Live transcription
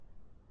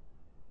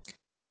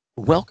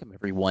Welcome,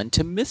 everyone,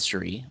 to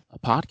Mystery, a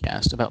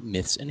podcast about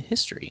myths and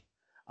history.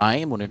 I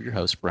am one of your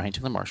hosts, Brian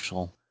Taylor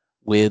Marshall,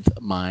 with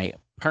my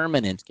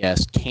permanent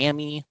guest,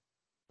 Cami.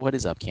 What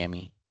is up,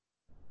 Cami?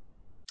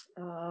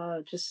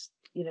 Just,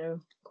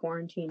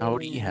 quarantining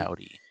Howdy, and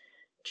howdy.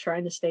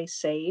 trying to stay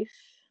safe.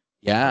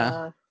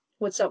 Yeah.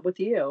 What's up with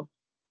you?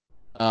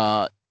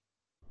 Uh,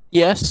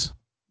 yes,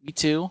 me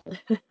too.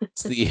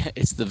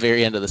 It's the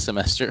very end of the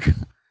semester,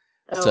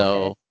 Oh,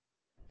 so okay.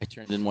 I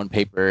turned in one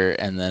paper,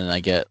 and then I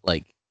get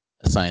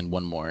assigned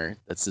one more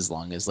that's as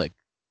long as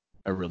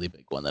a really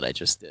big one that I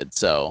just did.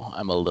 So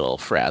I'm a little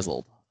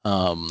frazzled.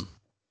 Um,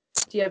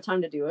 Do you have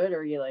time to do it, or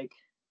are you like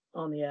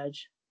on the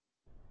edge?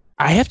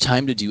 I have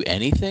time to do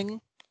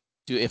anything.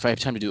 If I have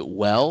time to do it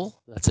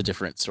well, that's a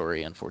different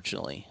story,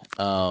 unfortunately.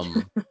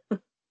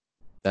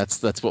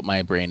 That's what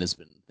my brain has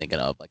been thinking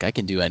of. Like, I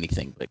can do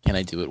anything, but can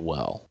I do it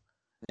well?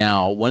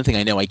 Now, one thing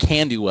I know I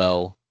can do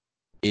well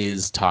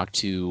is talk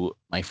to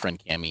my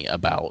friend Cami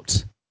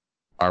about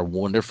our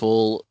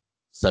wonderful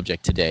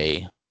subject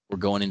today. We're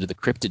going into the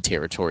cryptid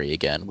territory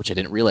again, which I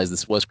didn't realize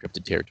this was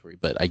cryptid territory,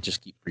 but I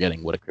just keep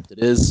forgetting what a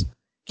cryptid is.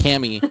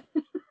 Cami,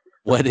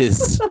 what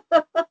is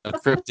a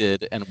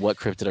cryptid, and what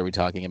cryptid are we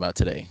talking about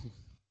today?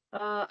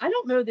 I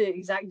don't know the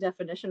exact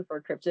definition for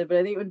a cryptid, but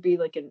I think it would be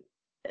like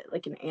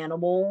an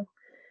animal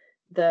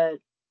that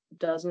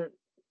doesn't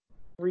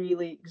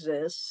really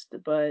exist,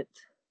 but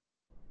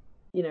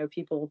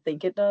people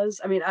think it does.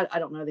 I mean, I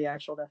don't know the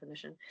actual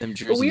definition, Them but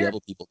Jersey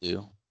Devil people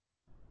do.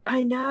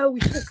 I know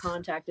we should have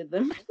contacted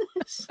them.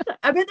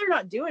 I bet they're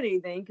not doing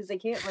anything because they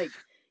can't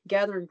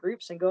gather in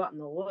groups and go out in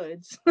the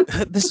woods.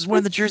 This is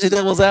when the Jersey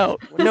Devil's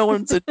out. When no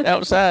one's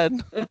outside.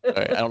 All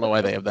right, I don't know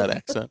why they have that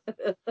accent.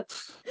 I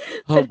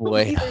Oh don't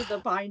boy. think they're the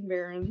Pine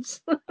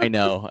Barrens. I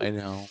know, I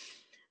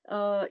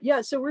know.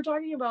 Yeah, so we're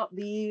talking about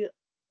the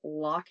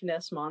Loch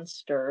Ness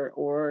monster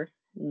or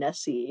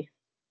Nessie.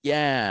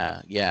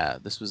 Yeah.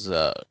 This was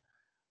a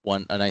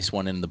nice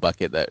one in the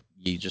bucket that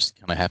you just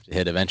kind of have to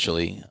hit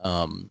eventually.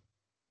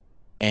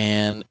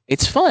 And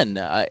it's fun.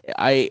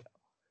 Cammy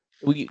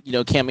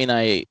and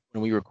I,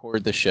 when we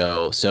record the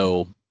show,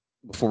 so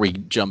before we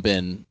jump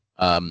in,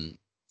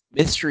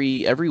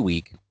 mystery every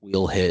week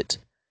we'll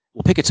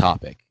pick a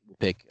topic. We'll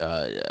pick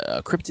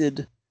a cryptid,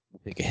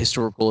 we'll pick a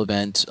historical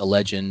event, a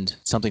legend,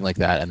 something like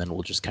that, and then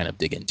we'll just kind of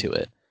dig into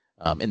it.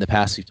 In the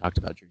past, we've talked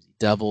about Jersey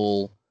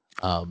Devil,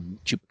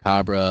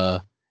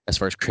 Chupacabra, as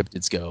far as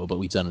cryptids go, but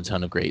we've done a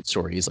ton of great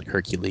stories like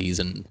Hercules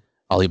and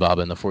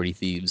Alibaba and the 40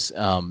 Thieves.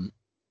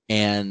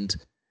 And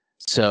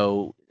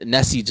so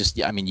Nessie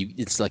I mean,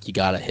 it's like you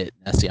gotta hit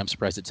Nessie. I'm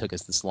surprised it took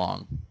us this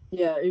long.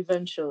 Yeah,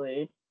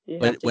 eventually you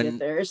But have to get when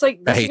there. It's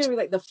like this is right, gonna be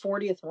like the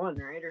 40th one,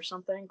 right, or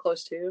something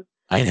close to.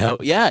 I know,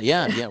 yeah.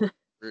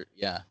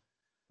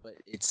 But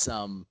it's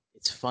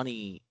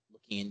funny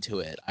looking into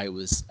it.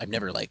 I've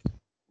never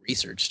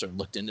researched or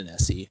looked into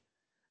Nessie,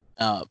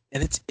 and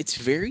it's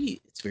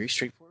very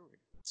straightforward.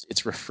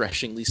 It's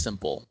refreshingly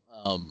simple.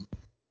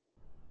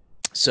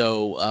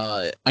 So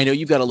I know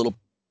you've got a little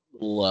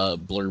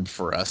blurb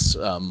for us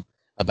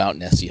about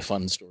Nessie, a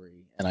fun story,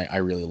 and I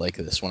really like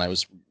this. When I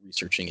was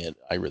researching it,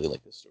 I really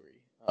like this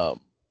story,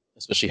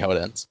 especially how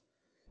it ends.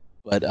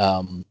 But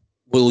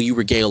will you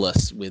regale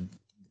us with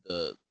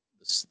the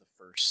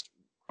first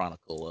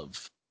chronicle of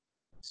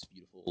this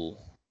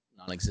beautiful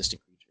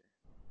non-existent creature?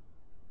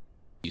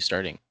 You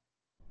starting?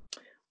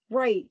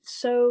 Right.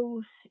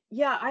 So,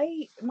 yeah,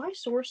 my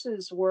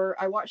sources were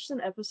I watched an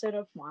episode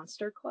of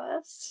Monster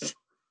Quest.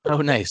 Oh,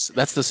 nice.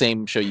 That's the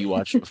same show you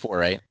watched before,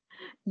 right?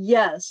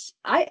 Yes,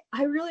 I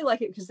really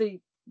like it because they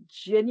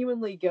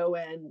genuinely go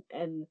in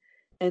and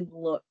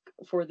look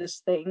for this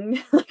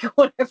thing, like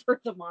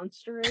whatever the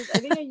monster is. I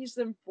think I used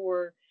them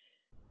for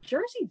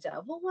Jersey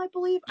Devil, I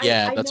believe. I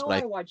Yeah, I that's know what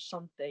I I watched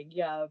something,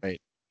 yeah.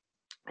 right.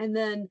 And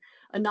then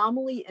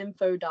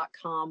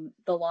anomalyinfo.com,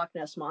 the Loch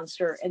Ness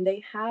monster, and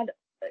they had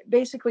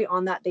basically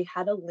on that they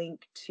had a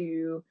link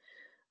to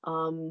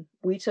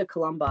Vita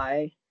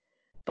Columbi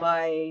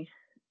by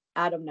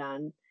Adam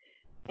Nunn,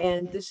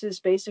 and this is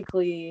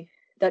basically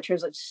that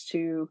translates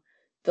to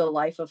the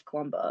life of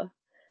Columba,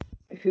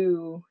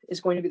 who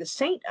is going to be the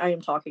saint I am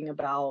talking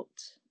about,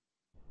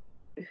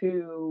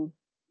 who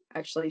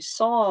actually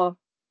saw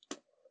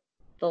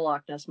the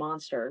Loch Ness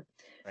monster.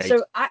 Right.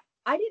 So I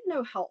didn't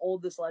know how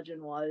old this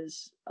legend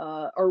was,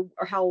 or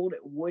how old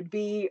it would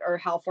be, or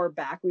how far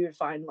back we would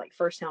find like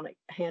first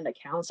hand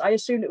accounts. I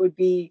assumed it would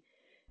be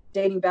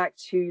dating back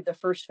to the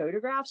first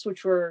photographs,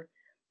 which were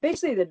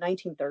basically the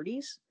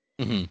 1930s.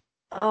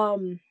 Mm-hmm.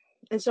 Um,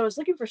 and so I was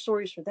looking for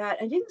stories for that.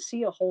 I didn't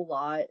see a whole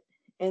lot.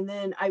 And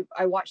then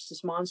I watched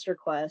this Monster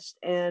Quest,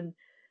 and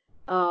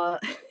uh,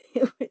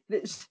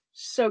 it's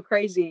so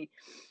crazy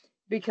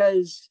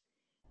because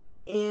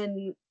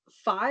in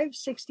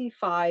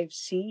 565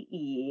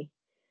 CE,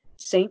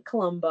 Saint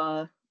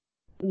Columba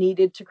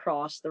needed to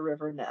cross the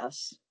River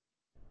Ness.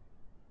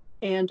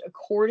 And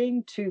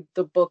according to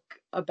the book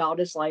about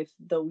his life,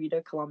 the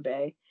Vita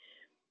Columbae,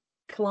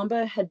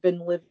 Columba had been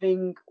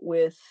living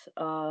with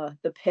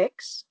the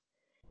Picts,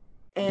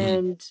 Mm-hmm.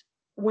 and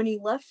when he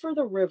left for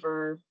the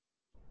river,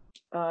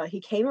 he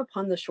came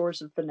upon the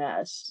shores of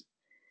Finesse,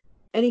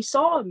 and he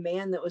saw a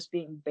man that was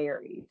being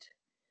buried.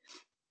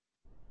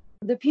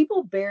 The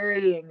people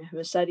burying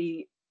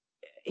Massetti,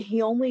 he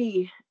had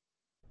only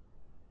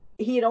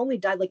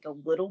died like a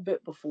little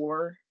bit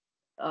before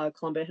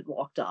Columba had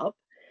walked up,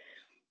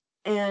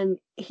 and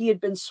he had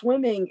been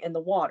swimming in the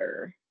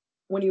water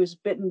when he was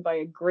bitten by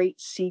a great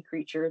sea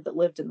creature that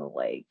lived in the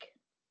lake.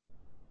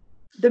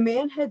 The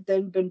man had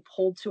then been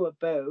pulled to a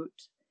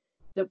boat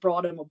that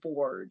brought him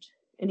aboard,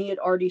 and he had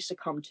already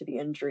succumbed to the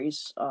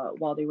injuries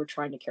while they were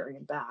trying to carry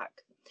him back.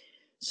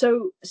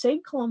 So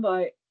St.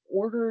 Columba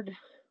ordered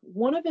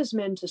one of his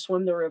men to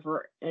swim the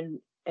river and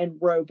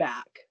row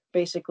back,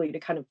 basically to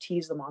kind of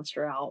tease the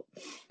monster out.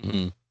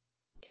 Mm-hmm.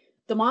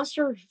 The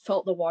monster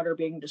felt the water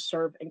being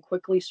disturbed and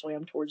quickly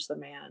swam towards the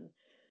man.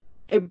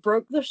 It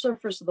broke the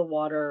surface of the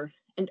water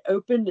and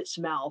opened its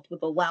mouth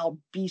with a loud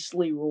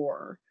beastly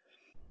roar.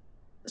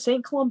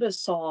 St. Columba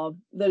saw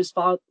that his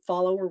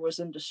follower was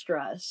in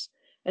distress,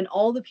 and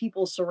all the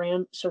people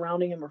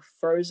surrounding him were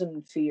frozen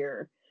in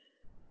fear.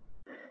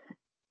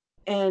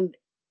 And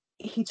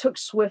he took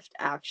swift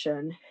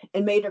action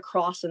and made a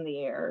cross in the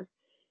air.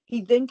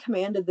 He then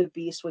commanded the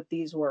beast with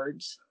these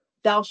words,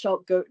 "Thou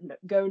shalt go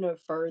no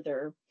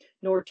further,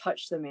 nor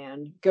touch the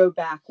man. Go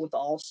back with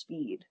all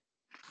speed."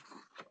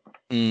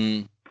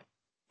 Mm.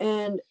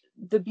 And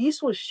the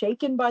beast was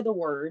shaken by the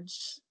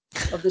words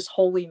of this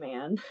holy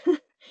man,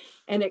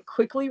 and it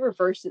quickly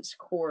reversed its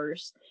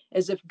course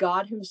as if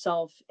God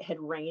himself had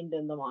reigned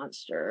in the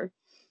monster.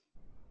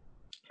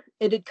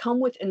 It had come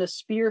within a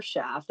spear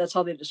shaft. That's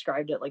how they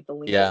described it, like the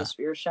length of the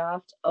spear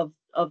shaft of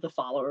the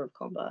follower of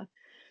Columba.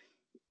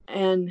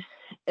 And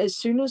as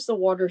soon as the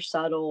water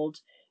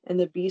settled and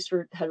the beast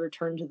had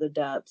returned to the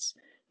depths,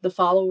 the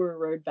follower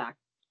rowed back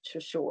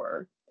to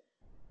shore.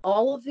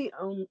 All of the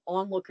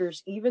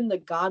onlookers, even the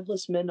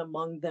godless men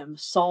among them,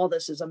 saw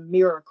this as a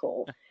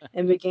miracle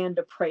and began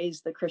to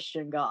praise the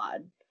Christian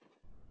God.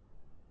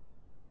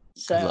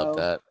 So, I love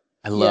that.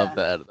 I love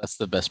that. That's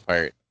the best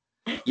part.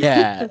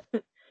 Yeah.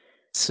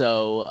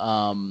 So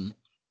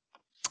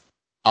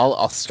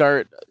I'll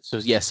start. So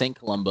yeah, St.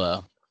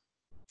 Columba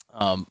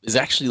is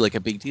actually like a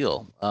big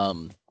deal.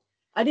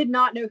 I did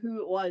not know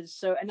who it was,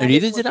 so and I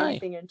neither didn't look did I.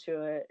 anything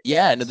into it.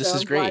 Yeah, no, this so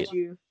is I'm great. Glad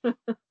you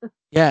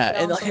yeah,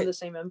 and some of the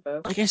same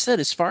info. Like I said,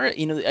 as far as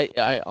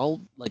I'll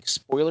like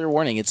spoiler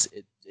warning. It's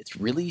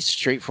really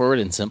straightforward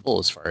and simple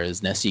as far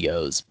as Nessie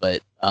goes.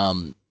 But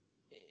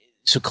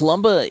so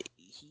Columba,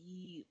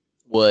 he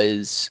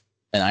was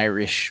an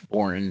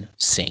Irish-born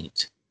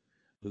saint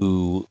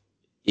who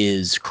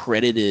is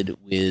credited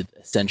with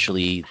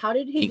essentially. How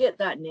did he get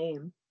that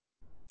name?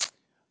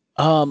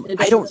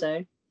 I don't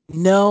say.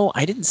 No,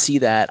 I didn't see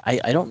that.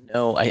 I don't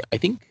know. I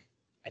think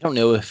I don't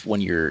know if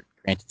when you're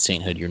granted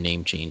sainthood, your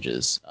name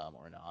changes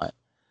or not.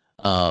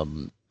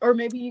 Or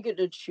maybe you get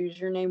to choose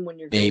your name when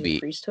you're getting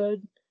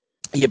priesthood.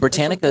 Yeah,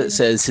 Britannica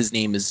says his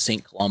name is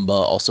Saint Columba,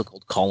 also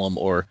called Colum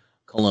or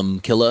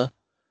Columcilla,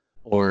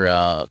 or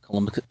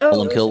Columkill.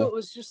 So it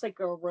was just like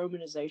a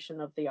romanization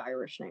of the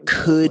Irish name.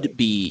 Could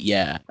be,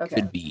 yeah, okay.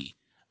 Could be.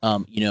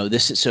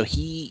 This is so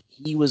he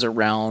was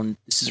around.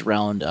 This is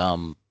around.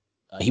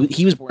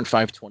 He was born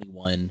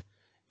 521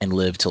 and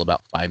lived till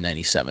about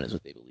 597, is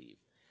what they believe.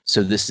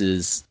 So this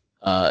is,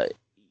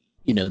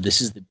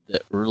 this is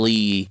the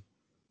early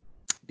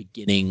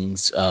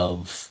beginnings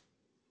of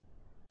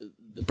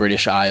the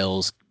British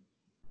Isles,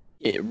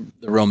 the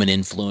Roman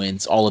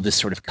influence, all of this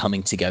sort of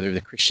coming together,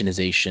 the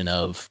Christianization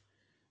of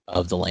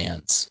the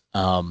lands,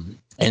 and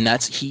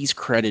he's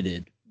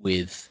credited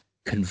with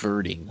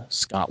converting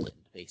Scotland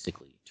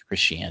basically to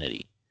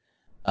Christianity.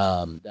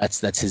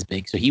 That's his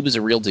big. So he was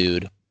a real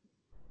dude,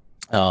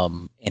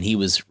 and he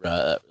was.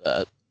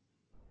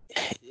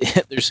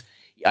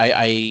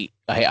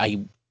 I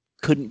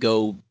couldn't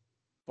go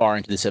far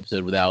into this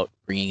episode without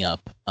bringing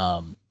up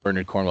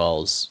Bernard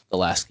Cornwell's The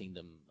Last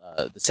Kingdom,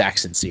 the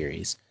Saxon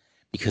series,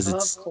 because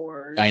it's. Of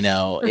course. I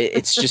know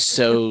it's just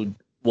so.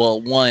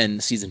 Well,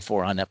 season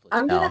 4 on Netflix.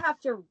 I'm gonna have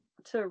to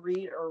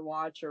read or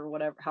watch or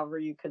whatever, however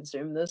you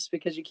consume this,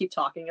 because you keep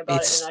talking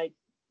about it and I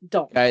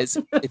don't. Guys,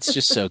 it's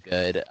just so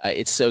good.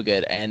 It's so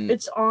good, and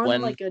it's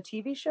on like a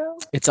TV show.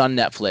 It's on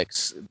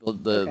Netflix.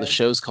 The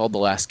show's called The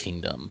Last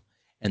Kingdom,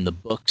 and the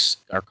books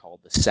are called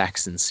the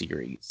Saxon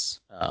series.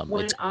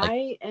 When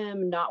I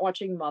am not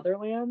watching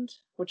Motherland,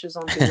 which is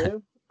on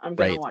Hulu, I'm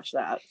gonna watch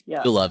that.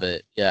 Yeah, you'll love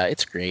it. Yeah,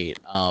 it's great.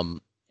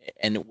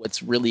 And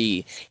what's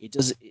really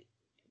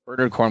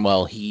Bernard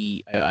Cornwell,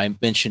 I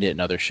mentioned it in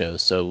other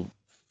shows, so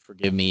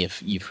forgive me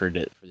if you've heard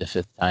it for the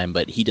 5th time,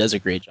 but he does a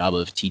great job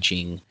of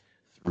teaching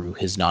through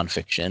his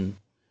nonfiction,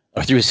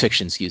 or through his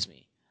fiction, excuse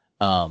me.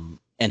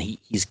 And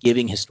he's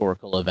giving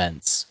historical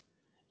events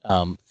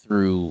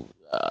through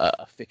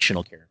a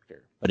fictional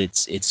character, but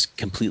it's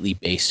completely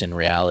based in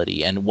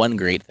reality. And one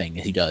great thing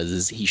he does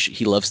is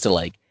he loves to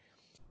like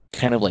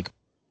kind of like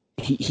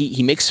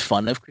he makes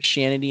fun of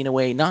Christianity in a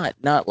way,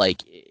 not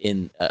like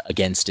in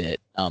against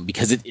it,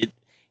 because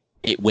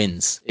it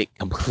wins. It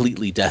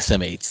completely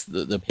decimates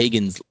the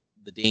pagans,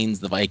 the Danes,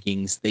 the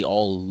Vikings. They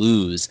all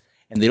lose,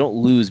 and they don't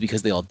lose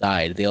because they all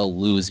died. They all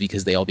lose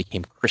because they all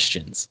became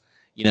Christians.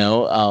 You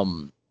know,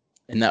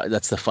 and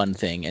that's the fun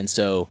thing. And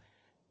so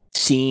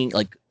seeing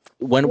like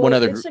one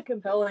other it's a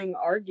compelling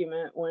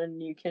argument when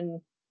you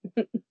can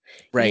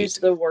right, use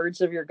the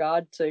words of your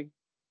God to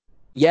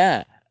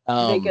yeah,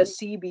 make a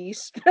sea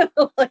beast.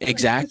 Like,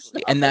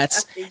 exactly, stop and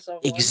that's attacking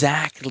someone.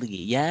 exactly,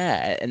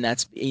 yeah, and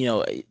that's, you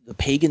know, the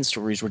pagan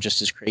stories were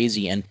just as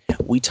crazy. And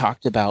we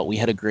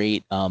had a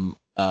great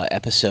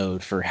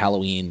episode for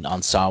Halloween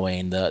on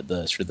Samhain,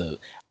 the sort of the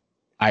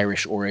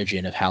Irish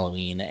origin of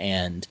Halloween,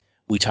 and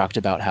we talked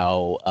about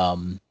how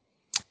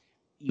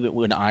even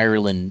when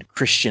Ireland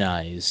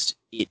Christianized,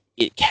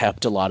 it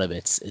kept a lot of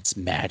its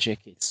magic,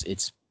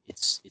 its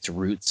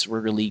roots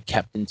were really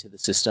kept into the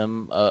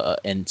system,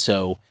 and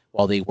so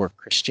while they were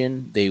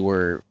Christian, they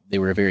were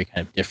a very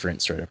kind of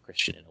different sort of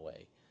Christian in a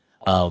way,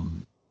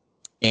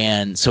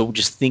 and so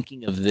just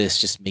thinking of this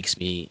just makes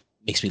me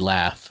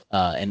laugh,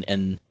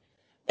 and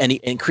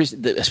Chris,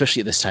 especially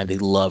at this time, they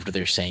loved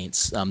their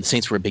saints. The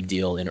saints were a big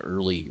deal in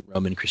early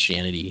Roman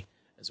Christianity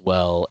as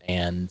well,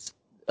 and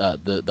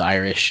the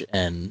Irish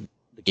and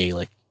the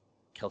Gaelic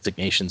Celtic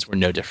nations were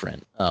no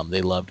different.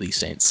 They loved these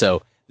saints.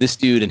 So this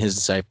dude and his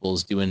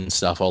disciples doing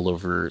stuff all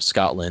over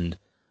Scotland,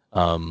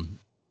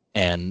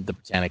 and the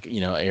Britannic,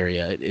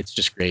 area. It's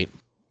just great,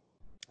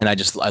 and I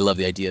love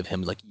the idea of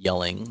him like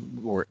yelling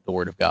the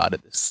word of God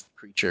at this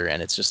creature,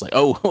 and it's just like,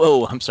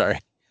 oh, I'm sorry.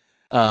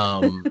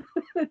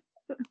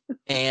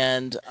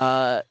 And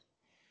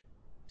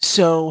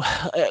so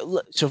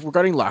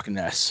regarding Loch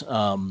Ness,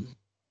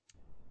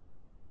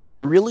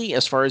 really,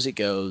 as far as it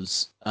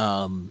goes,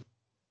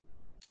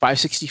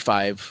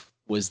 565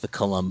 was the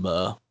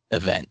Columba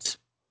event,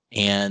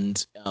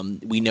 and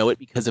we know it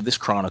because of this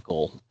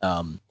chronicle.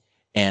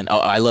 And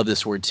I love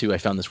this word too. I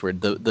found this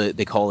word.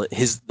 They call it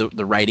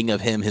the writing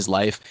of him, his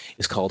life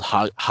is called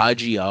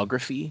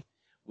hagiography,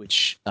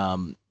 which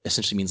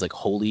essentially means like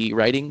holy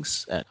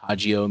writings.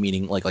 Hagio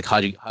meaning like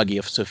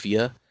Hagia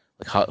Sophia,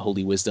 like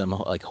holy wisdom,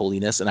 like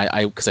holiness. And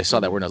I because I saw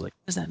that word, and I was like,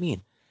 what does that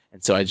mean?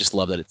 And so I just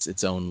love that it's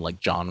its own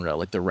like genre,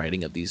 like the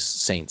writing of these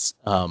saints.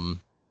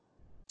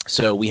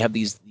 So we have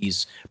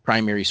these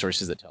primary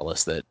sources that tell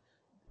us that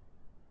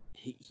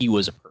he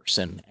was a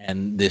person,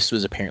 and this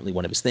was apparently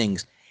one of his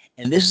things.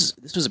 And this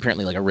was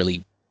apparently like a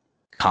really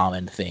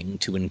common thing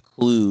to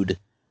include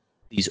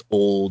these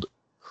old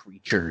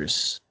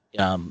creatures,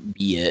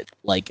 be it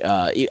like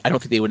I don't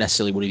think they would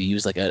have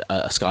used like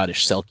a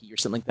Scottish selkie or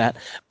something like that,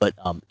 but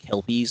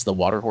kelpies, the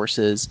water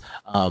horses,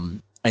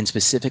 and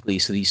specifically,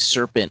 so these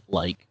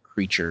serpent-like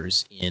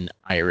creatures in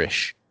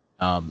Irish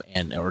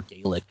and or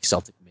Gaelic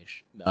Celtic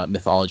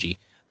mythology.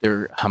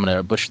 I'm going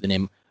to butcher the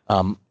name,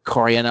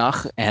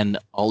 Corianach and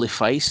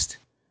Olifeist.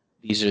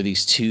 These are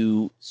these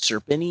two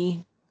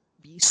serpent-y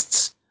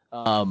beasts,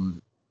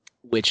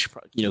 which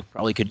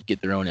probably could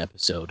get their own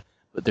episode,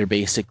 but they're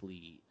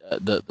basically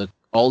the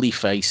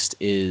Olifeist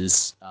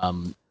is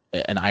an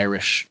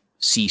Irish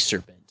sea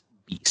serpent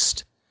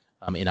beast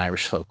in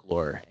Irish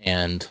folklore,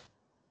 and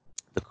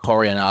the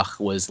Corianach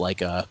was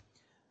like an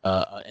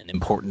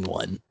important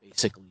one,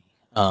 basically,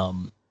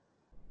 and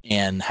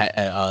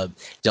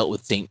dealt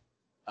with Saint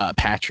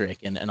Patrick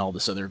and all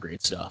this other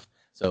great stuff.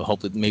 So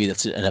hopefully, maybe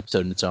that's an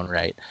episode in its own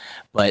right.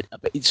 But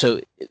so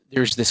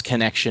there's this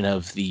connection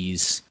of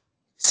these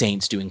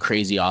saints doing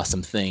crazy,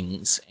 awesome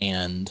things,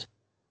 and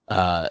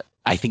I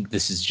think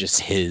this is just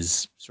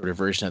his sort of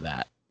version of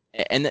that.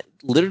 And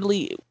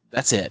literally,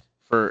 that's it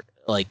for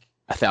like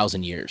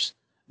 1,000 years,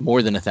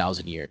 more than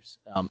 1,000 years.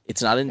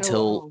 It's not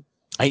until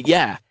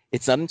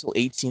it's not until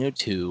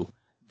 1802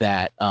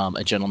 that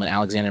a gentleman,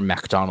 Alexander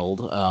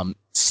MacDonald,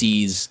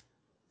 sees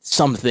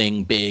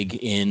something big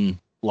in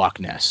Loch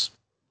Ness.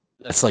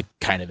 That's like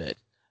kind of it.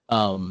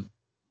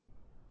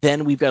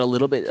 Then we've got a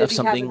little bit of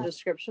something. Did he have a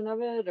description of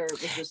it, or it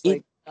was just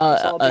like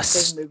saw a big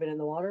thing moving in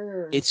the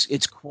water? Or?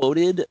 It's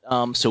quoted.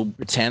 So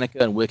Britannica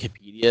and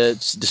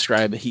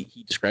Wikipedia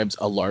he describes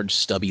a large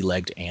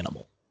stubby-legged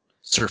animal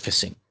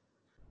surfacing,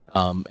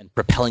 and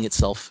propelling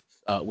itself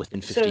within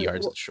 50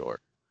 yards of the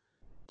shore.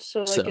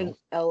 So an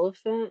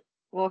elephant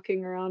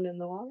walking around in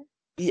the water?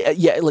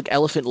 Yeah, like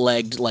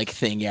elephant-legged like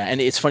thing. Yeah,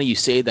 and it's funny you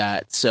say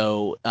that.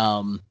 So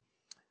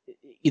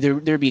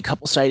either there'd be a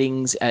couple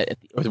sightings or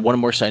one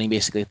more sighting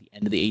basically at the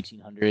end of the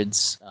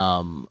 1800s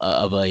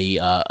of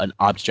an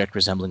object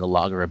resembling a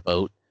log or a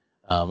boat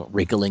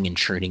wriggling and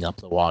churning up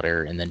the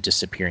water and then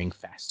disappearing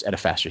at a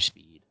faster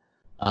speed.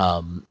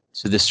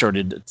 So this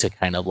started to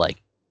kind of like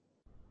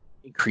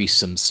increase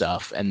some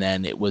stuff, and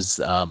then it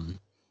was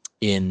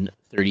in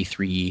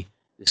 33.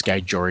 This guy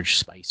George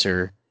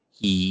Spicer,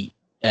 he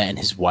and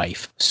his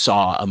wife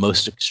saw a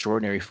most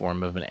extraordinary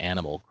form of an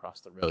animal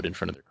cross the road in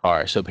front of their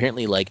car. So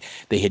apparently, like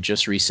they had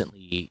just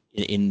recently,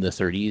 in the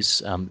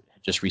 30s,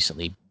 just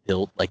recently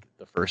built like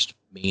the first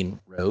main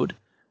road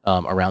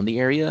around the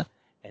area,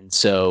 and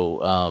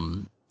so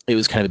it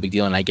was kind of a big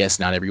deal. And I guess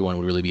not everyone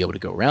would really be able to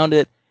go around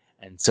it,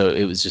 and so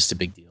it was just a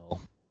big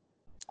deal.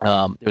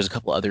 There was a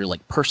couple other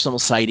like personal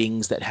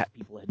sightings that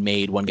people had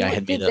made. One guy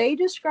had made. Did they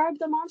describe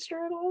the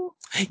monster at all?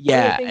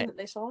 Yeah, that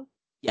they saw.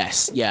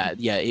 Yes, yeah,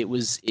 yeah.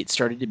 It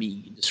started to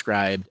be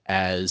described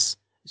as,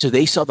 so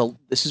they saw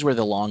this is where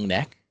the long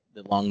neck,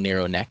 the long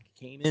narrow neck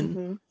came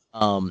in.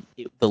 Hmm.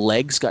 The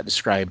legs got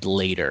described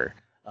later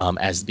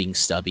as being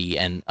stubby,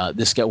 and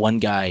one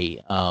guy,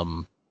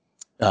 was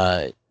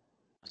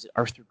it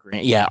Arthur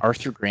Grant? Yeah,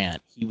 Arthur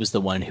Grant. He was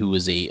the one who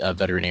was a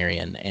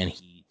veterinarian, and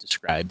he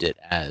described it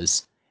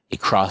as a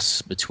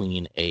cross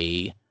between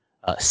a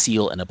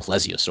seal and a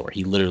plesiosaur.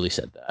 He literally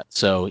said that.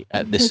 So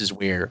this is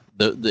where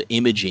the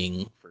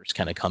imaging first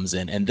kind of comes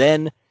in, and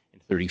then in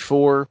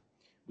 '34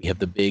 we have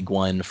the big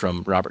one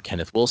from Robert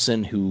Kenneth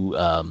Wilson, who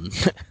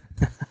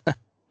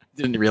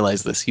didn't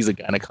realize this. He's a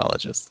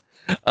gynecologist.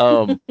 I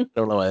don't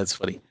know why that's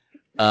funny.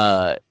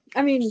 I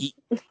mean,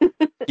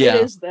 Yeah.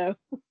 it is though.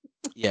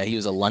 Yeah, he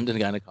was a London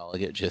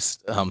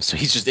gynecologist. So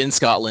he's just in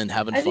Scotland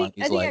having fun.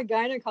 I think a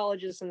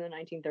gynecologist in the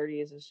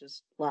 1930s is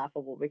just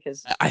laughable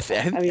because I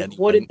mean,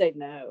 what did they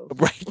know?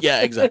 Right?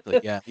 Yeah, exactly.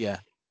 Yeah.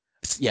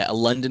 A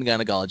London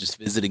gynecologist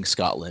visiting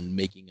Scotland,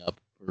 making up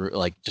for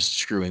like just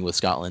screwing with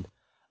Scotland.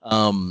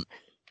 So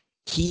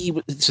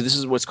this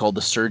is what's called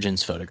the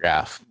surgeon's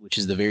photograph, which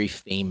is the very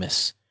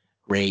famous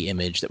gray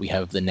image that we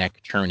have of the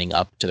neck turning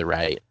up to the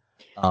right.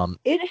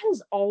 It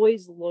has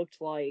always looked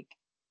like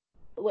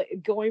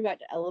going back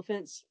to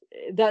elephants.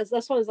 That's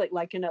why it's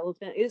like an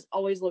elephant. It's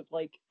always looked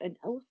like an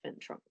elephant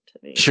trunk to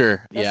me.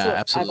 Sure. That's yeah,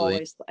 absolutely. I've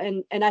always,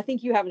 and I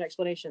think you have an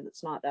explanation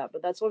that's not that,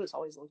 but that's what it's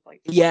always looked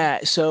like. Yeah.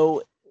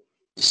 So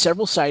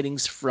several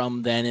sightings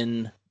from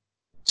then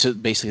to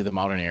basically the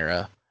modern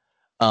era.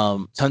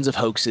 Tons of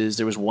hoaxes.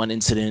 There was one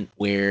incident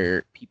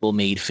where people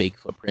made fake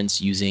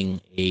footprints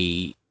using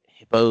a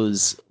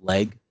hippo's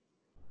leg.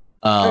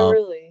 Oh,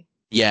 really?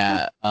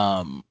 Yeah.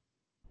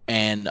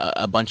 And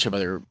a bunch of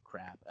other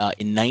crap.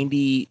 In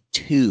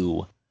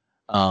 '92,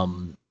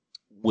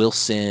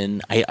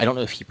 Wilson, I don't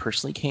know if he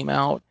personally came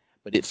out,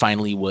 but it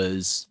finally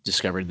was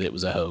discovered that it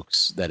was a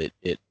hoax, that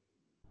it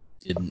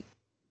didn't,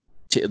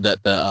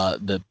 that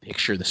the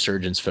picture, the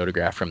surgeon's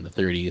photograph from the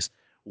 30s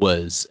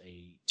was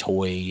a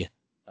toy,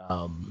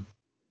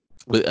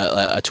 with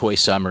a toy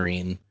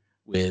submarine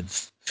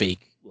with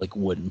fake like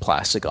wood and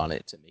plastic on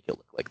it to make it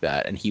look like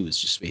that, and he was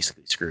just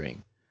basically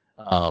screwing.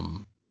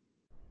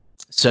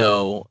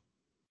 So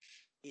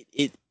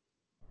it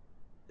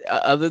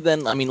other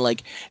than, I mean,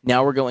 like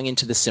now we're going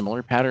into the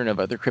similar pattern of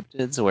other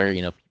cryptids where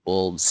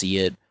people see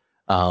it,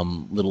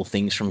 little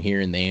things from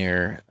here and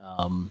there.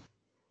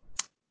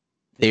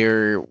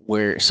 There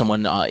where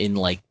someone in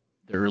like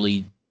the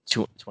early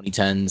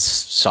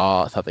 2010s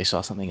thought they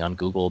saw something on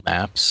Google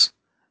Maps.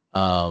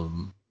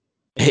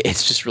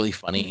 It's just really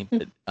funny,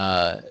 but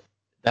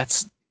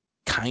that's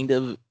kind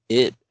of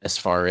it as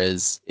far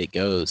as it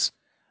goes.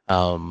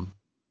 Now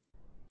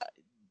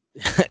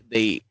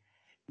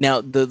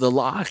the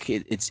loch,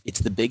 it's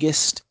the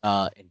biggest,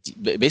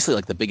 basically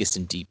like the biggest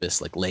and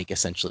deepest like lake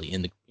essentially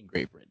in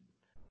Great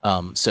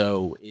Britain.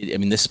 So I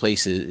mean, this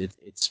place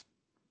it's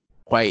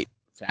quite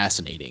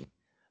fascinating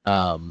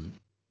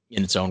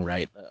in its own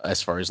right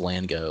as far as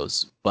land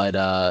goes. But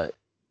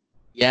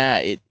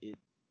yeah,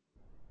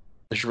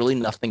 there's really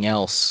nothing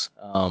else.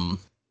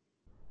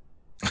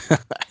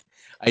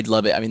 I'd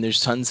love it. I mean,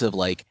 there's tons of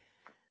like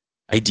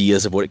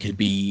ideas of what it could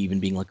be,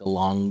 even being like a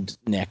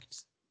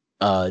long-necked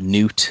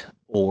newt,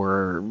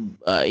 or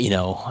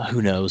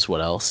who knows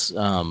what else.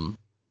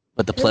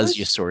 But the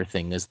plesiosaur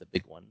thing is the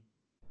big one.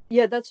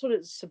 Yeah, that's what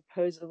it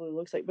supposedly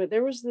looks like. But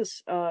there was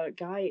this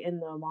guy in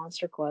the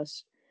Monster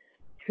Quest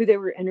who they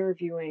were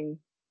interviewing,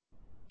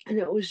 and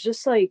it was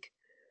just like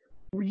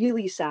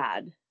really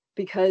sad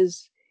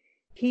because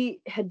he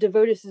had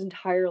devoted his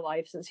entire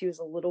life since he was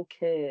a little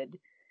kid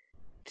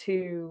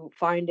to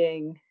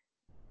finding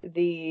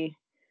the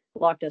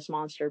Loch Ness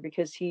Monster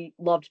because he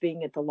loved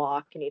being at the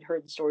loch and he'd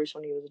heard the stories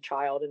when he was a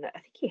child, and I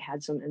think he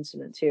had some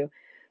incident too.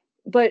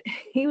 But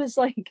he was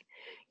like,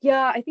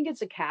 yeah, I think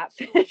it's a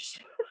catfish.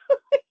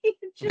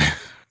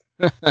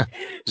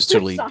 just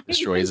totally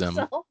destroys him.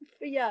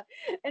 Yeah,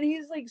 and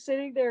he's like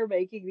sitting there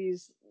making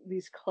these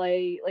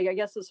clay, like I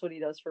guess that's what he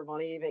does for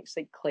money. He makes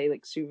like clay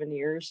like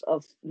souvenirs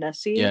of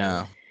Nessie.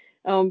 Yeah.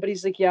 But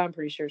he's like, yeah, I'm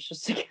pretty sure it's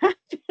just a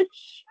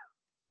catfish.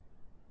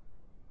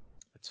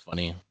 It's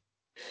funny.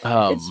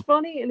 It's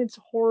funny and it's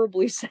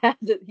horribly sad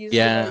that he's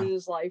devoted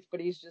his life, but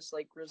he's just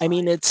like resigned. I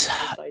mean, it's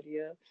this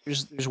idea.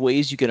 There's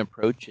ways you can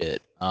approach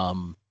it.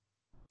 I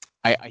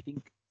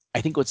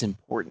think what's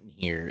important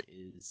here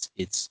is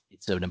it's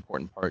an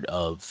important part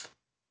of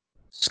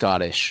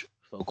Scottish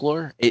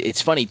folklore.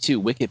 It's funny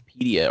too.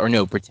 Wikipedia, or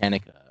no,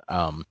 Britannica,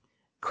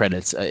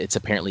 credits. It's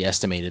apparently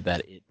estimated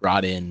that it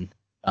brought in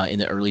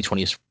the early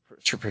 20th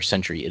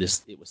century.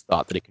 It was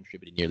thought that it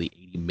contributed nearly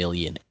 80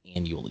 million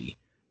annually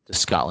to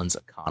Scotland's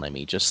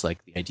economy, just like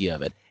the idea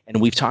of it.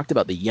 And we've talked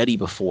about the Yeti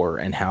before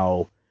and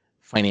how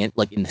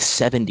like in the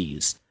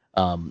 70s,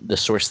 the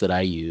source that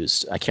I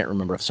used, I can't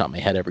remember off the top of my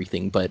head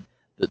everything, but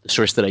the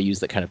source that I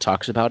used that kind of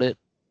talks about it,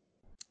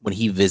 when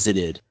he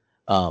visited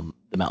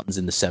the mountains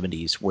in the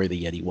 70s where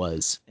the Yeti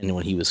was, and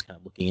when he was kind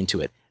of looking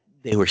into it,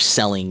 they were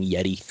selling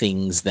Yeti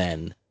things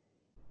then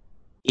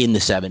in the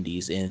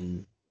 70s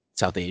in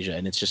South Asia,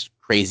 and it's just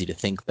crazy to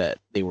think that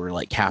they were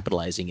like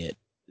capitalizing it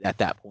at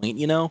that point.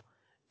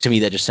 To me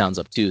that just sounds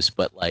obtuse,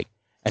 but like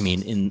I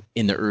mean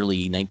in the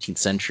early 19th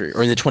century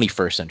or in the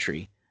 21st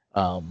century,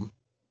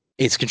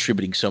 it's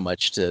contributing so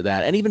much to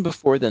that. And even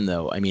before then,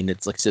 though, I mean,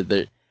 it's like I said,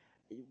 that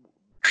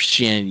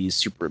Christianity is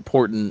super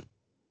important.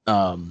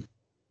 And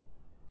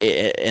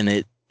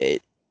it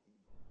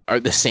are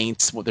the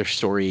saints, what their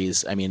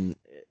stories. I mean,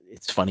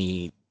 it's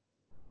funny,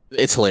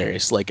 it's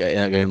hilarious. Like,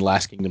 again,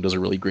 Last Kingdom does a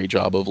really great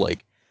job of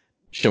like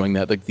showing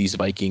that like these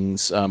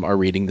Vikings are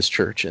raiding this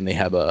church, and they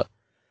have a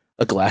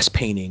glass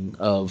painting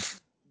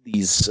of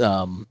these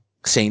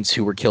saints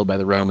who were killed by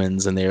the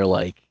Romans, and they're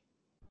like,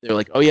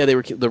 oh yeah, they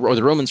were the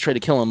Romans tried to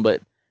kill them,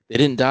 but they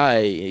didn't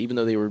die, even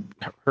though they were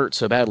hurt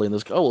so badly. And they're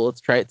like, oh well,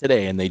 let's try it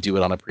today, and they do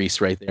it on a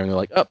priest right there, and they're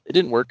like, oh, it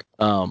didn't work.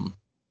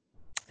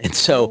 And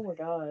so, oh my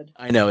God,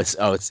 I know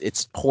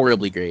it's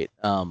horribly great.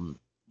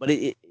 But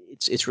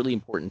it's really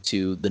important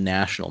to the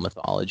national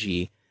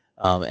mythology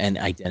and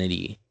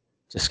identity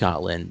to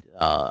Scotland,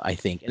 I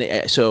think.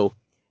 And so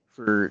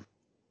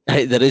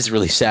that is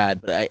really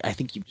sad, but I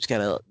think you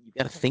gotta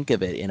think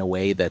of it in a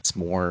way that's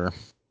more.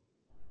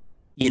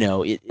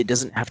 It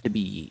doesn't have to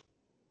be.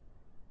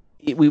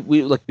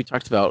 We like we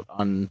talked about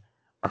on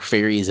our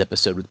fairies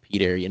episode with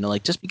Peter.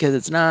 Like just because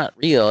it's not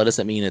real, it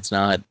doesn't mean it's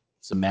not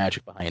some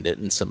magic behind it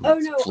and some oh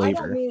no,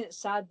 flavor. I don't mean it's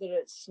sad that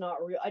it's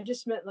not real. I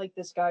just meant like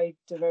this guy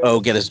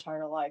devoted his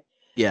entire life.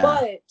 Yeah.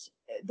 But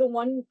the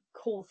one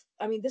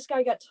I mean, this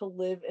guy got to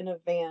live in a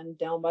van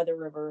down by the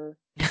river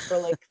for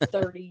like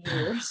 30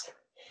 years.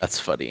 That's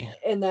funny.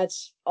 And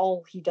that's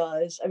all he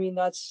does. I mean,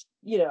 that's,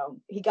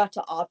 he got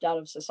to opt out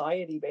of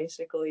society,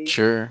 basically.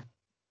 Sure.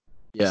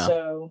 Yeah.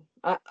 So,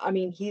 I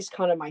mean, he's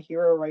kind of my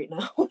hero right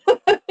now,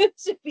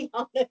 to be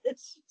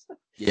honest.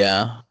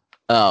 Yeah.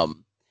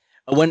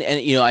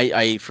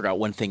 I forgot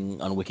one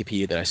thing on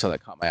Wikipedia that I saw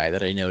that caught my eye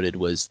that I noted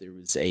was there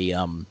was a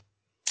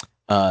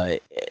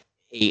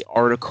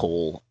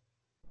article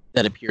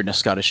that appeared in a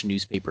Scottish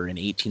newspaper in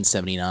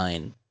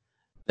 1879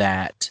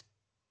 that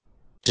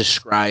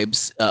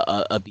describes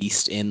a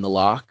beast in the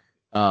loch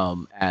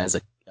as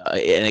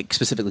and it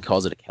specifically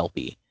calls it a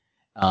kelpie.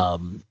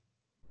 And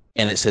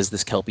it says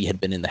this kelpie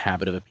had been in the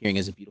habit of appearing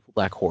as a beautiful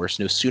black horse.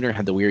 No sooner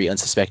had the weary,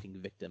 unsuspecting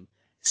victim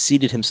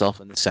seated himself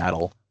in the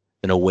saddle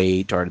than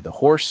away darted the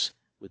horse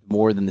with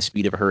more than the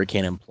speed of a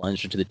hurricane and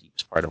plunged into the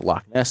deepest part of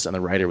Loch Ness, and the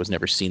rider was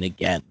never seen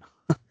again.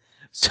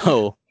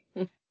 So,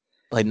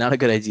 like, not a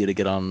good idea to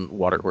get on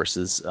water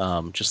horses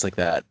just like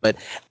that. But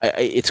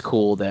it's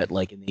cool that,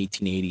 like, in the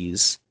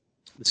 1880s,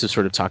 this was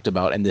sort of talked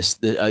about, and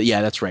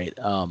yeah, that's right.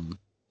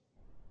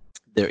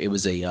 It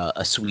was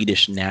a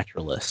Swedish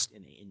naturalist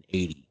in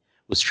 80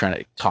 was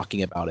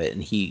talking about it,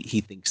 and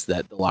he thinks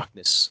that the Loch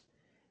Ness,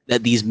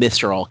 that these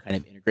myths are all kind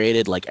of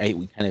integrated. Like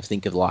we kind of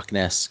think of Loch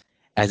Ness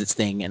as its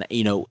thing, and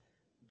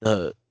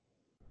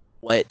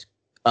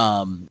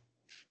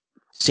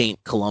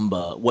Saint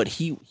Columba, what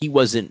he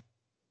wasn't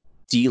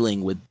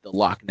dealing with the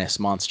Loch Ness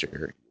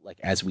monster like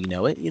as we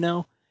know it.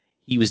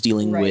 He was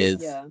dealing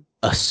with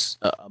a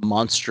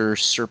monster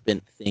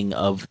serpent thing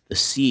of the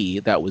sea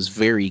that was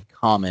very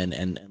common,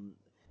 and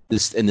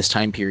this in this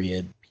time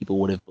period, people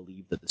would have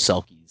believed that the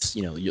Selkies,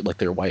 like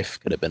their wife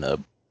could have been a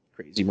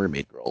crazy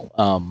mermaid girl,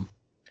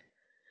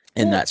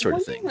 and that sort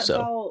of thing.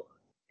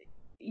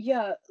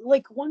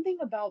 Like one thing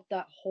about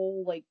that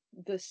whole like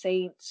the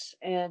saints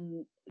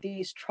and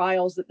these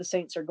trials that the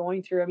saints are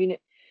going through. I mean,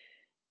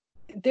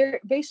 they're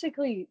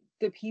basically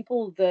the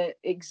people that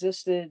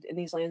existed in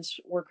these lands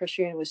where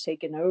Christianity was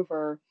taking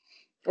over.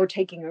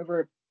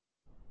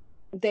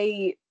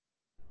 They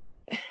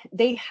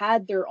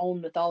had their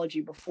own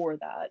mythology before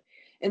that,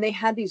 and they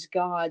had these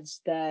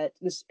gods,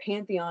 this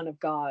pantheon of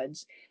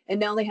gods, and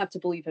now they have to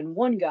believe in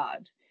one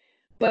god,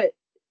 but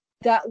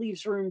that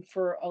leaves room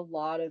for a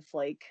lot of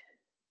like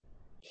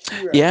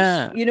heroes.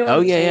 Yeah.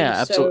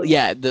 Absolutely. So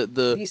yeah.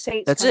 These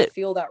saints that's kind it. of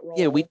feel that role.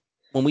 Yeah.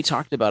 When we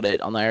talked about it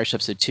on the Irish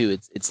episode too,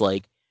 it's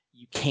like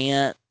you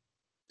can't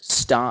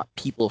stop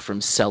people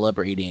from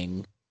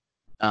celebrating.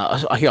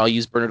 Here, I'll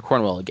use Bernard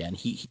Cornwell again.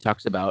 He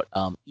talks about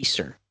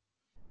Easter,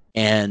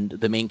 and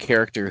the main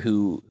character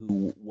who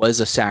was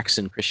a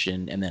Saxon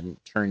Christian and then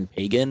turned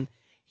pagan.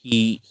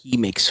 He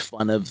makes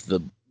fun of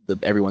the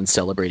everyone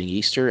celebrating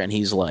Easter, and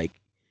he's like,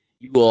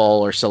 you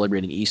all are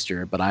celebrating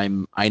Easter, but I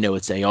know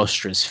it's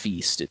Aostra's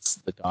feast. It's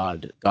the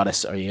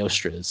goddess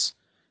Aostra's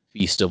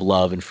feast of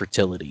love and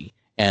fertility.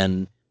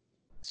 And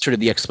sort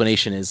of the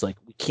explanation is like,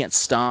 we can't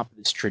stop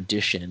this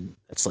tradition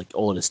that's like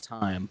old as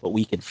time, but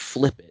we can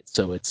flip it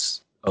so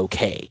it's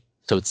okay.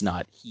 So it's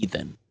not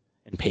heathen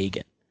and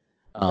pagan.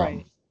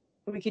 Right.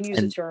 We can use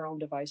it to our own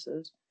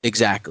devices.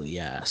 Exactly.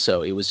 Yeah.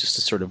 So it was just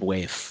a sort of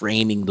way of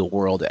framing the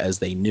world as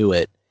they knew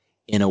it,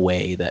 in a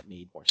way that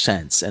made more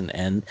sense,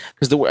 and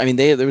because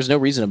there was no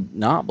reason to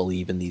not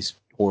believe in these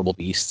horrible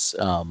beasts,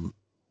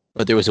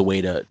 but there was a way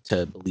to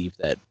believe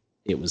that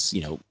it was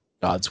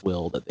God's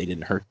will that they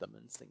didn't hurt them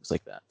and things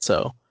like that.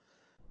 So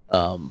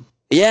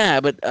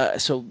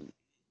so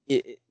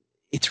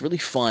it's really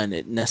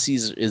fun. Nessie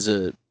is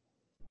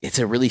it's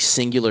a really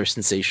singular,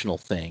 sensational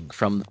thing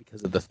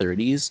because of the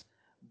 30s,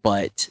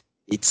 but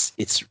its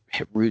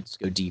roots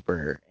go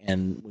deeper.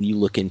 And when you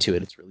look into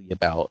it, it's really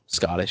about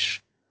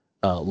Scottish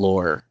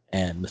lore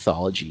and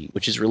mythology,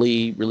 which is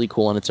really really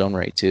cool in its own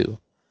right too.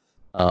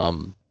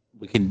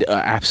 We can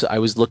I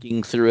was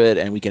looking through it,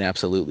 and we can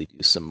absolutely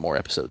do some more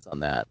episodes on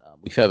that.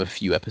 We have a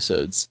few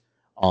episodes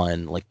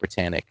on like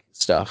Britannic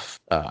stuff.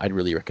 I'd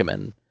really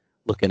recommend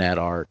looking at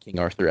our King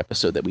Arthur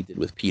episode that we did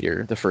with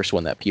Peter, the first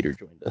one that Peter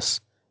joined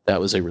us. That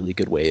was a really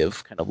good way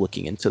of kind of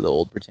looking into the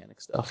old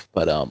Britannic stuff.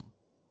 But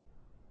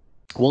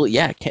well,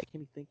 yeah,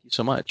 Kimmy, thank you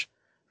so much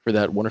for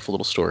that wonderful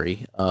little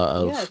story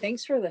Yeah, of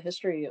thanks for the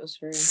history. It was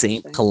very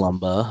Saint interesting.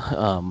 Columba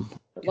A lot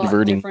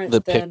converting different the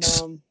than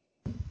Picts.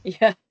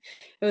 yeah,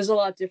 it was a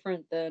lot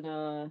different than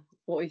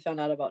what we found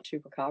out about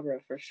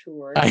Chupacabra for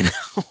sure. I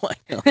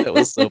know, that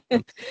was so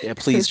fun. Yeah,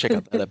 please check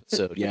out that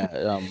episode.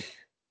 Yeah,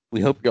 we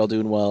hope you're all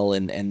doing well,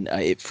 and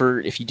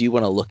if you do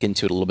want to look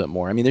into it a little bit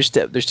more, I mean, there's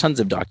tons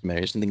of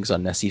documentaries and things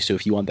on Nessie. So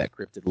if you want that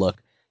cryptid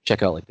look,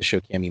 check out like the show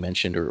Cam you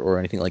mentioned or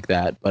anything like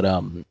that. But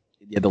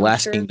yeah, the I'm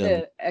Last sure Kingdom.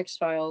 the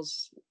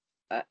X-Files.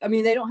 I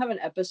mean, they don't have an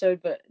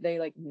episode, but they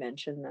like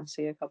mention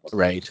Nessie a couple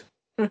Right.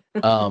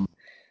 times.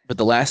 But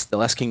the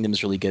Last Kingdom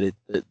is really good.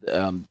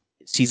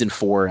 Season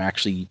 4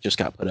 actually just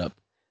got put up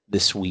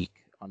this week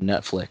on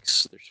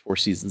Netflix. There's 4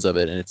 seasons of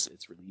it, and it's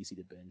really easy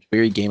to binge.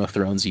 Very Game of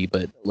Thronesy,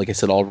 but like I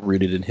said, all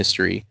rooted in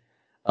history.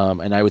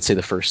 And I would say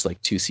the first like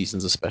 2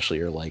 seasons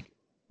especially are like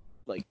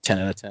 10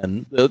 out of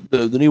 10.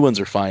 The new ones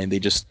are fine. They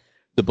just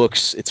the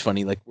books. It's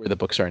funny like where the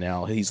books are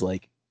now. He's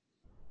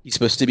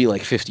supposed to be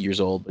like 50 years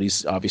old, but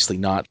he's obviously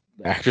not.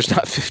 The actor's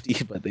not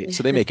 50, but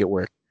they make it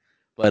work.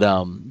 But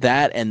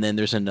that, and then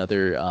there's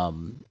another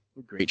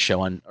great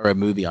show or a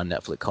movie on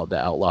Netflix called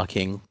The Outlaw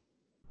King.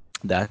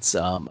 That's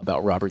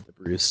about Robert the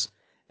Bruce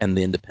and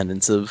the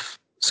independence of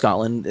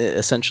Scotland,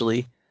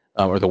 essentially,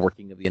 or the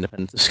working of the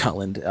independence of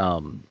Scotland.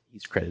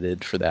 He's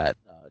credited for that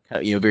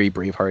kind of very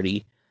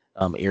Bravehearty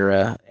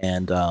era,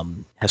 and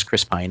has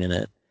Chris Pine in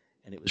it,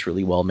 and it was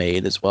really well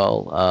made as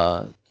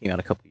well. Came out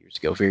a couple years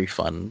ago. Very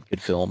fun,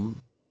 good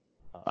film.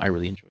 I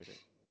really enjoyed it.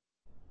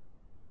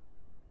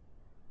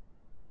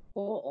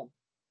 Cool.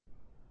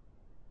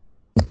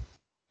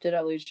 Did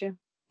I lose you?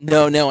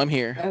 No, I'm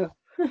here. Oh.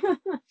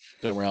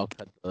 Don't worry, I'll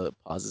cut the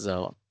pauses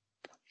out.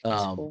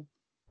 Cool.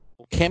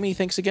 Well, Cammy,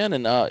 thanks again,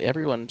 and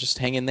everyone, just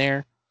hang in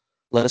there.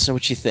 Let us know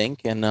what you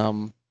think,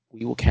 and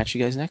we will catch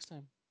you guys next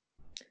time.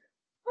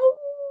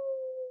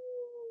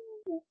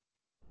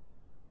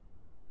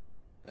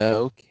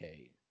 Okay.